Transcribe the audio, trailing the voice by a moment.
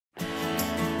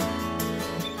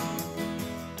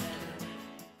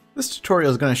This tutorial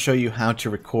is going to show you how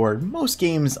to record most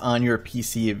games on your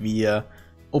PC via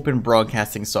Open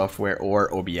Broadcasting Software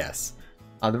or OBS.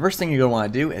 The first thing you're going to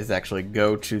want to do is actually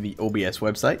go to the OBS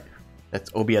website.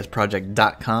 That's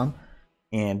obsproject.com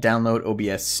and download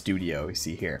OBS Studio, you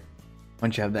see here.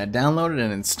 Once you have that downloaded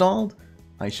and installed,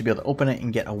 you should be able to open it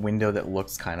and get a window that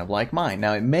looks kind of like mine.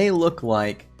 Now it may look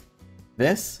like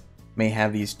this, may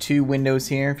have these two windows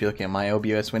here. If you're looking at my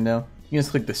OBS window, you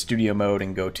just click the studio mode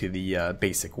and go to the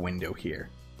basic window here.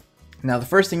 Now the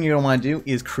first thing you're going to want to do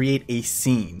is create a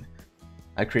scene.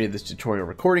 I created this tutorial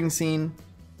recording scene,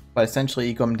 but essentially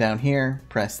you come down here,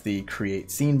 press the create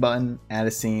scene button, add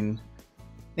a scene,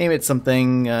 name it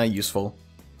something useful,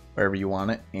 wherever you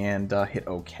want it, and hit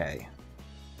OK.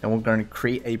 And we're going to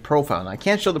create a profile. Now I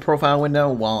can't show the profile window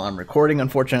while I'm recording,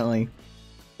 unfortunately,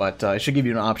 but it should give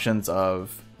you options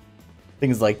of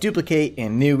things like duplicate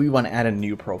and new. We want to add a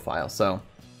new profile. So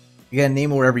you gotta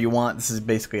name it whatever you want. This is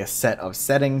basically a set of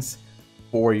settings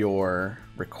for your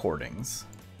recordings.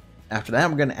 After that,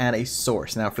 we're going to add a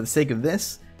source. Now for the sake of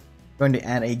this, we're going to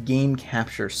add a game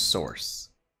capture source.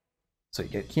 So you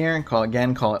get here and call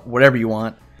it whatever you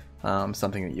want.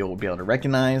 Something that you'll be able to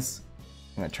recognize.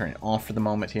 I'm going to turn it off for the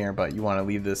moment here, but you want to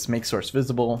leave this make source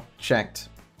visible, checked,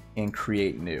 and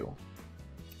create new.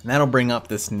 And that'll bring up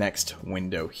this next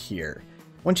window here.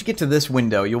 Once you get to this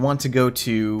window, you'll want to go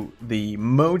to the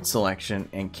mode selection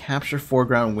and capture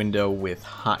foreground window with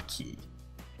hotkey.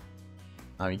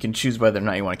 You can choose whether or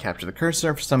not you want to capture the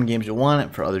cursor. For some games you'll want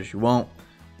it, for others you won't.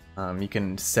 You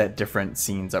can set different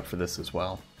scenes up for this as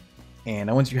well.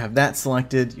 And once you have that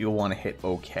selected, you'll want to hit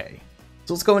OK.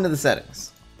 So let's go into the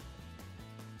settings.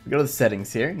 We go to the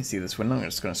settings here. You see this window. I'm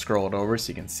just going to scroll it over so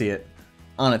you can see it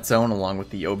on its own along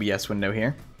with the OBS window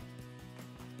here.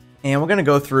 And we're going to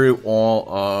go through all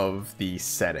of the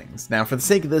settings. Now for the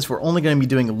sake of this, we're only going to be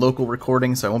doing local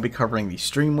recording, so I won't be covering the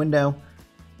stream window.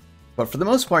 But for the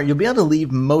most part, you'll be able to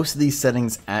leave most of these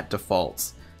settings at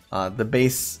defaults. The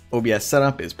base OBS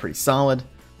setup is pretty solid,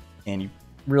 and you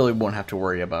really won't have to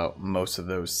worry about most of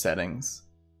those settings.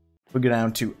 We'll go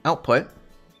down to output.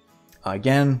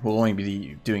 Again, we'll only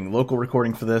be doing local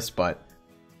recording for this, but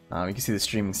you can see the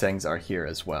streaming settings are here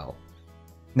as well.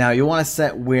 Now you'll want to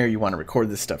set where you want to record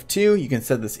this stuff to. You can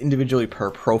set this individually per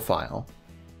profile.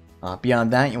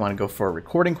 Beyond that, you want to go for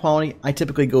recording quality. I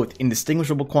typically go with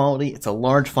indistinguishable quality. It's a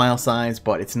large file size,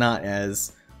 but it's not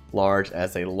as large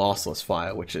as a lossless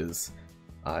file, which is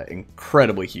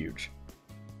incredibly huge.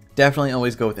 Definitely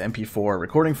always go with MP4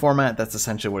 recording format. That's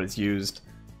essentially what is used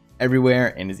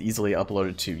everywhere and is easily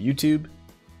uploaded to YouTube.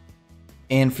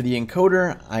 And for the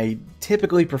encoder, I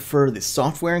typically prefer the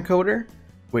software encoder,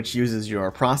 which uses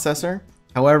your processor.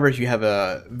 However, if you have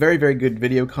a very, very good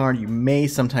video card, you may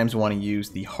sometimes want to use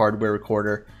the hardware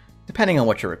recorder, depending on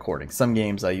what you're recording. Some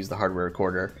games I use the hardware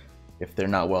recorder if they're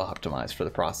not well optimized for the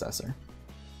processor.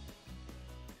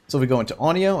 So if we go into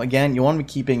audio, again, you want to be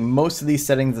keeping most of these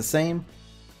settings the same.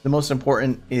 The most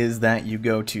important is that you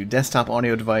go to desktop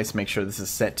audio device, make sure this is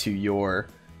set to your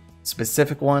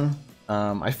specific one.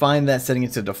 I find that setting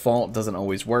it to default doesn't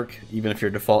always work, even if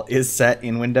your default is set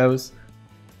in Windows.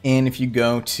 And if you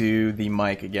go to the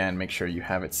mic, again, make sure you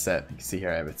have it set. You can see here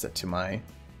I have it set to my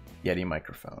Yeti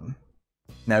microphone.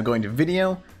 Now going to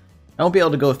video, I won't be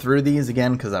able to go through these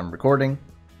again because I'm recording,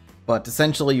 but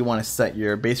essentially you want to set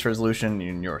your base resolution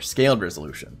and your scaled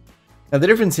resolution. Now the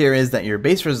difference here is that your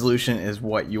base resolution is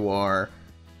what you are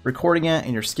recording at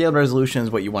and your scaled resolution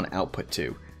is what you want to output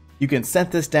to. You can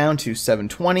set this down to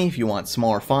 720 if you want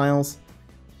smaller files,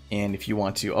 and if you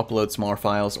want to upload smaller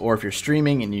files, or if you're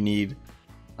streaming and you need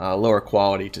lower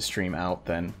quality to stream out,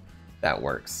 then that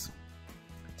works.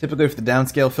 Typically for the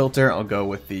downscale filter, I'll go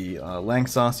with the lang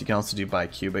sauce. You can also do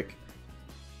bicubic.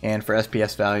 And for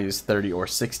SPS values 30 or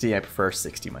 60, I prefer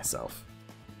 60 myself.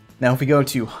 Now if we go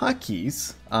to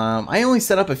hotkeys, I only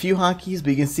set up a few hotkeys,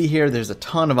 but you can see here there's a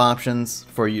ton of options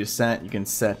for you to set. You can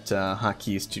set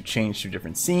hotkeys to change to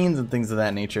different scenes and things of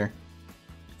that nature.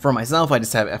 For myself, I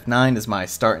just have F9 as my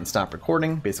start and stop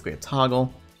recording, basically a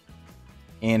toggle.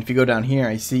 And if you go down here,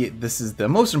 I see this is the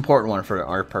most important one for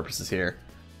our purposes here,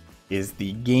 is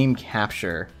the game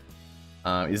capture,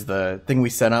 is the thing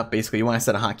we set up. Basically, you want to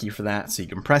set a hotkey for that, so you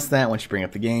can press that once you bring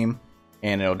up the game,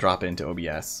 and it'll drop it into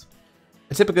OBS.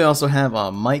 I typically also have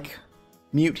a mic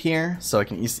mute here, so I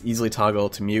can easily toggle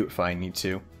to mute if I need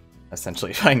to.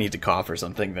 Essentially, if I need to cough or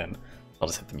something, then I'll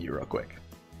just hit the mute real quick.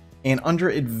 And under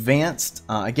advanced,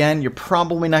 again, you're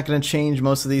probably not going to change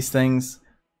most of these things.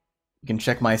 You can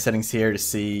check my settings here to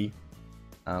see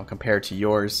compared to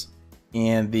yours.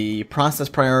 And the process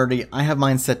priority, I have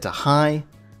mine set to high.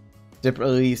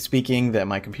 Typically speaking, that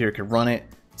my computer can run it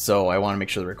So I want to make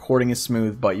sure the recording is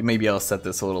smooth, but you may be able to set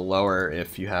this a little lower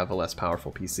if you have a less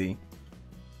powerful PC.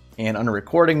 And under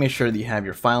recording, make sure that you have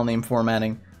your file name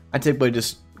formatting. I typically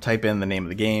just type in the name of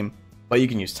the game, but you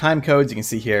can use time codes. You can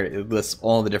see here it lists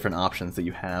all the different options that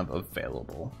you have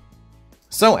available.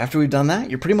 So after we've done that,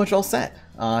 you're pretty much all set.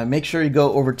 Make sure you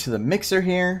go over to the mixer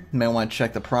here. You might want to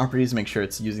check the properties, make sure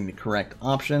it's using the correct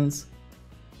options.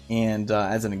 And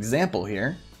as an example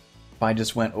here, if I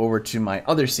just went over to my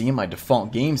other scene, my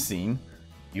default game scene,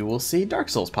 you will see Dark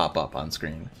Souls pop up on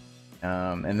screen.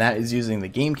 And that is using the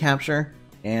game capture,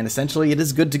 and essentially it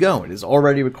is good to go. It is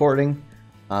already recording.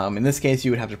 In this case,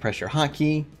 you would have to press your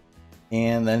hotkey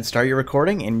and then start your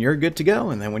recording, and you're good to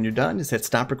go. And then when you're done, just hit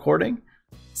stop recording.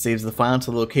 Saves the file to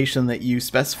the location that you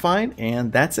specified,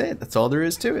 and that's it. That's all there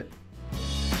is to it.